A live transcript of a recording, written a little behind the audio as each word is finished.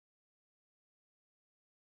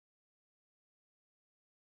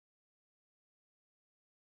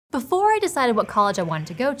Before I decided what college I wanted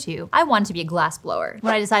to go to, I wanted to be a glassblower.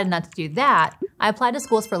 When I decided not to do that, I applied to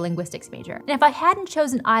schools for a linguistics major. And if I hadn't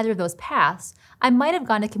chosen either of those paths, I might have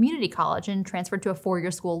gone to community college and transferred to a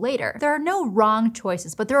 4-year school later. There are no wrong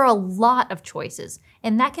choices, but there are a lot of choices,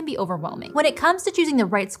 and that can be overwhelming. When it comes to choosing the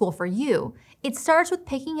right school for you, it starts with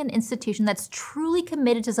picking an institution that's truly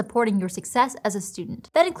committed to supporting your success as a student.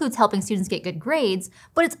 That includes helping students get good grades,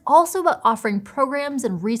 but it's also about offering programs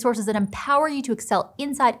and resources that empower you to excel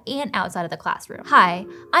inside and outside of the classroom. Hi,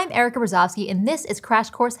 I'm Erica Brzozowski, and this is Crash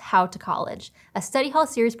Course How to College, a study hall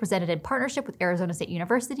series presented in partnership with Arizona State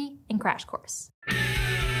University and Crash Course.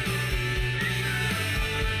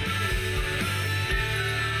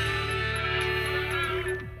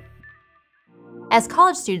 As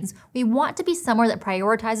college students, we want to be somewhere that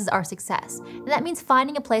prioritizes our success, and that means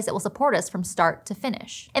finding a place that will support us from start to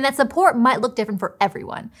finish. And that support might look different for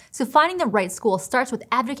everyone, so finding the right school starts with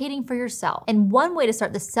advocating for yourself. And one way to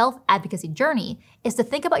start the self-advocacy journey is to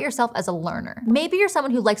think about yourself as a learner. Maybe you're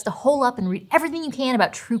someone who likes to hole up and read everything you can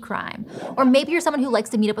about true crime, or maybe you're someone who likes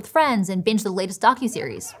to meet up with friends and binge the latest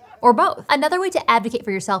docuseries. Or both. Another way to advocate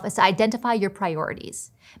for yourself is to identify your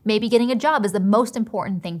priorities. Maybe getting a job is the most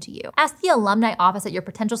important thing to you. Ask the alumni office at your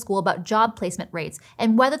potential school about job placement rates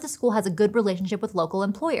and whether the school has a good relationship with local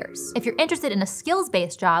employers. If you're interested in a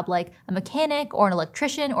skills-based job like a mechanic or an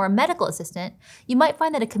electrician or a medical assistant, you might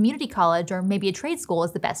find that a community college or maybe a trade school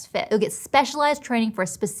is the best fit. You'll get specialized training for a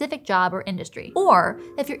specific job or industry. Or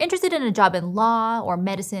if you're interested in a job in law or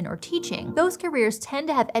medicine or teaching, those careers tend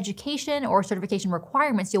to have education or certification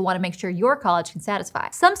requirements you'll want to make sure your college can satisfy.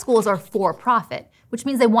 Some schools are for-profit, which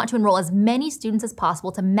means they want to enroll as many students as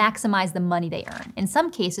possible to maximize the money they earn. In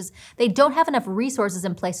some cases, they don't have enough resources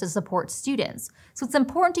in place to support students, so it's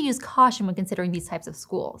important to use caution when considering these types of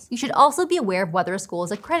schools. You should also be aware of whether a school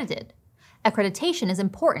is accredited. Accreditation is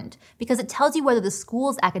important because it tells you whether the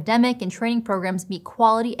school's academic and training programs meet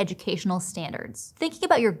quality educational standards. Thinking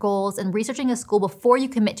about your goals and researching a school before you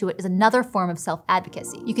commit to it is another form of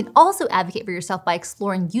self-advocacy. You can also advocate for yourself by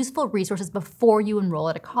exploring useful resources before you enroll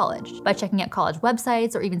at a college. By checking out college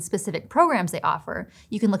websites or even specific programs they offer,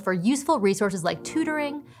 you can look for useful resources like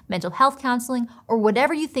tutoring, mental health counseling, or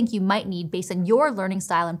whatever you think you might need based on your learning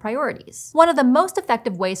style and priorities. One of the most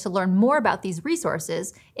effective ways to learn more about these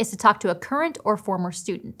resources is to talk to a current or former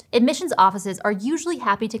student. Admissions offices are usually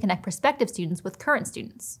happy to connect prospective students with current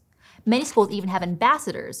students. Many schools even have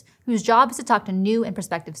ambassadors whose job is to talk to new and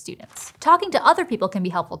prospective students. Talking to other people can be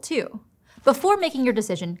helpful too. Before making your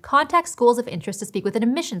decision, contact schools of interest to speak with an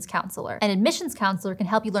admissions counselor. An admissions counselor can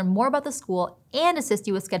help you learn more about the school and assist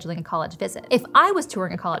you with scheduling a college visit. If I was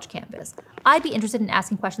touring a college campus, I'd be interested in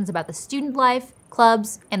asking questions about the student life,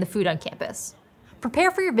 clubs, and the food on campus.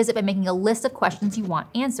 Prepare for your visit by making a list of questions you want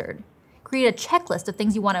answered. Create a checklist of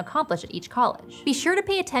things you want to accomplish at each college. Be sure to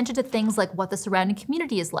pay attention to things like what the surrounding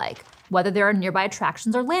community is like, whether there are nearby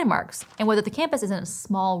attractions or landmarks, and whether the campus is in a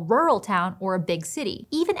small rural town or a big city.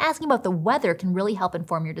 Even asking about the weather can really help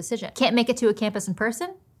inform your decision. Can't make it to a campus in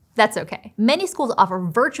person? That's okay. Many schools offer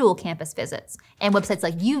virtual campus visits, and websites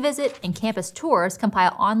like UVisit and Campus Tours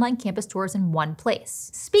compile online campus tours in one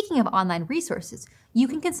place. Speaking of online resources, you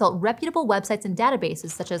can consult reputable websites and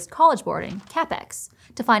databases such as College Boarding, CapEx,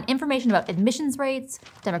 to find information about admissions rates,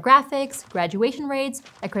 demographics, graduation rates,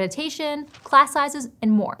 accreditation, class sizes,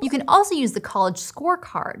 and more. You can also use the College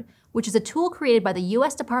Scorecard, which is a tool created by the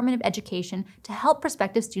U.S. Department of Education to help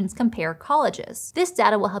prospective students compare colleges. This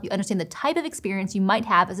data will help you understand the type of experience you might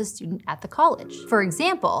have as a student at the college. For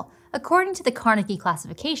example, according to the Carnegie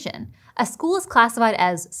classification, a school is classified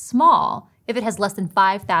as small if it has less than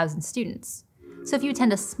 5,000 students. So if you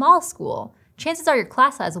attend a small school, chances are your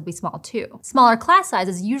class size will be small too. Smaller class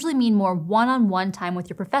sizes usually mean more one-on-one time with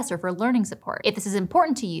your professor for learning support. If this is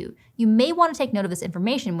important to you, you may want to take note of this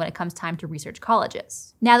information when it comes time to research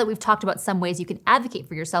colleges. Now that we've talked about some ways you can advocate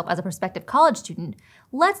for yourself as a prospective college student,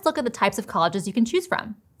 let's look at the types of colleges you can choose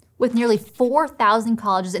from. With nearly 4,000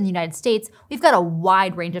 colleges in the United States, we've got a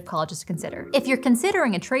wide range of colleges to consider. If you're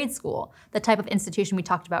considering a trade school, the type of institution we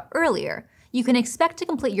talked about earlier, you can expect to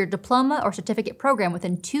complete your diploma or certificate program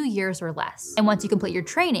within 2 years or less. And once you complete your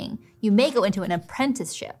training, you may go into an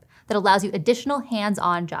apprenticeship that allows you additional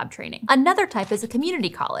hands-on job training. Another type is a community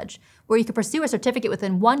college, where you can pursue a certificate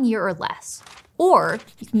within 1 year or less. Or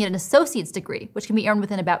you can get an associate's degree, which can be earned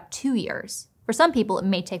within about 2 years. For some people, it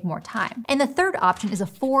may take more time. And the third option is a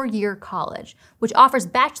 4-year college, which offers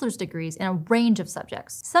bachelor's degrees in a range of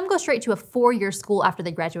subjects. Some go straight to a 4-year school after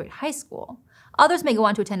they graduate high school. Others may go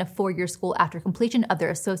on to attend a 4-year school after completion of their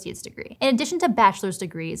associate's degree. In addition to bachelor's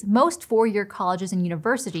degrees, most 4-year colleges and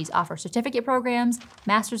universities offer certificate programs,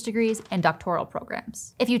 master's degrees, and doctoral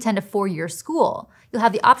programs. If you attend a 4-year school, you'll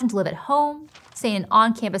have the option to live at home, stay in an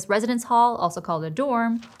on-campus residence hall, also called a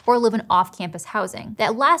dorm, or live in off-campus housing.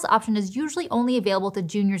 That last option is usually only available to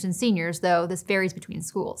juniors and seniors, though this varies between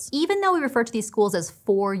schools. Even though we refer to these schools as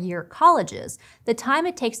 4-year colleges, the time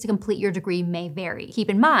it takes to complete your degree may vary. Keep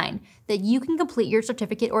in mind that you can complete your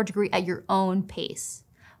certificate or degree at your own pace.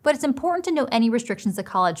 But it's important to know any restrictions the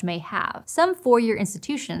college may have. Some 4-year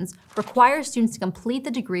institutions require students to complete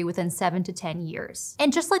the degree within 7 to 10 years.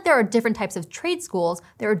 And just like there are different types of trade schools,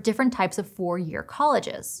 there are different types of 4-year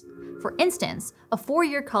colleges. For instance, a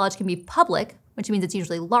 4-year college can be public, which means it's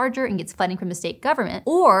usually larger and gets funding from the state government,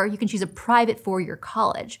 or you can choose a private 4-year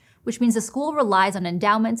college, which means the school relies on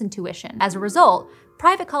endowments and tuition. As a result,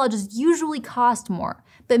 private colleges usually cost more,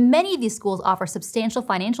 but many of these schools offer substantial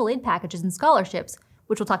financial aid packages and scholarships,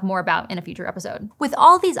 which we'll talk more about in a future episode. With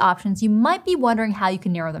all these options, you might be wondering how you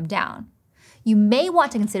can narrow them down. You may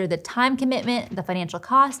want to consider the time commitment, the financial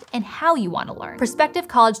cost, and how you want to learn. Prospective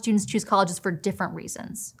college students choose colleges for different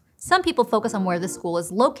reasons. Some people focus on where the school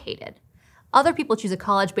is located. Other people choose a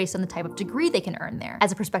college based on the type of degree they can earn there.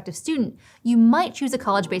 As a prospective student, you might choose a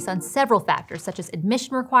college based on several factors, such as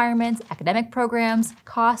admission requirements, academic programs,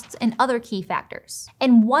 costs, and other key factors.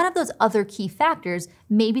 And one of those other key factors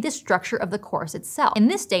may be the structure of the course itself. In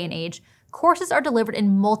this day and age, courses are delivered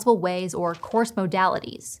in multiple ways, or course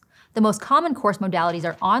modalities. The most common course modalities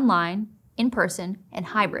are online, in-person, and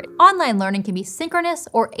hybrid. Online learning can be synchronous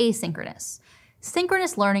or asynchronous.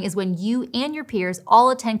 Synchronous learning is when you and your peers all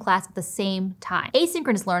attend class at the same time.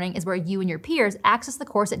 Asynchronous learning is where you and your peers access the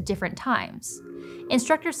course at different times.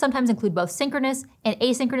 Instructors sometimes include both synchronous and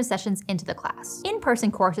asynchronous sessions into the class.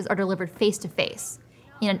 In-person courses are delivered face-to-face.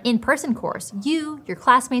 In an in-person course, you, your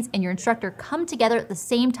classmates, and your instructor come together at the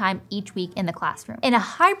same time each week in the classroom. In a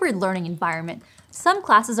hybrid learning environment, some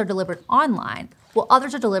classes are delivered online, while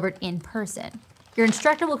others are delivered in person. Your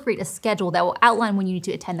instructor will create a schedule that will outline when you need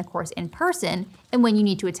to attend the course in person and when you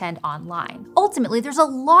need to attend online. Ultimately, there's a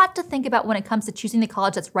lot to think about when it comes to choosing the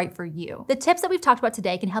college that's right for you. The tips that we've talked about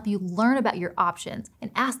today can help you learn about your options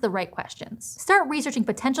and ask the right questions. Start researching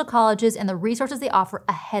potential colleges and the resources they offer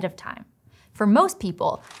ahead of time. For most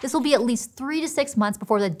people, this will be at least 3 to 6 months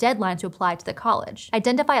before the deadline to apply to the college.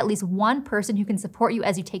 Identify at least one person who can support you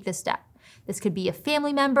as you take this step. This could be a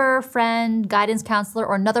family member, friend, guidance counselor,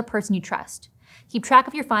 or another person you trust. Keep track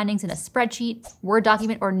of your findings in a spreadsheet, Word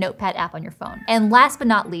document, or Notepad app on your phone. And last but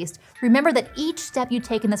not least, remember that each step you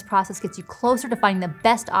take in this process gets you closer to finding the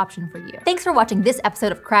best option for you. Thanks for watching this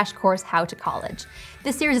episode of Crash Course How to College.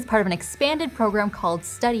 This series is part of an expanded program called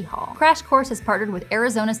Study Hall. Crash Course has partnered with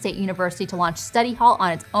Arizona State University to launch Study Hall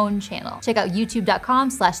on its own channel. Check out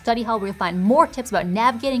youtube.com/studyhall where you'll find more tips about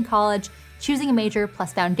navigating college, choosing a major,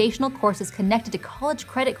 plus foundational courses connected to college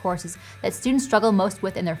credit courses that students struggle most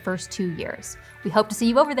with in their first 2 years. We hope to see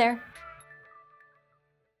you over there.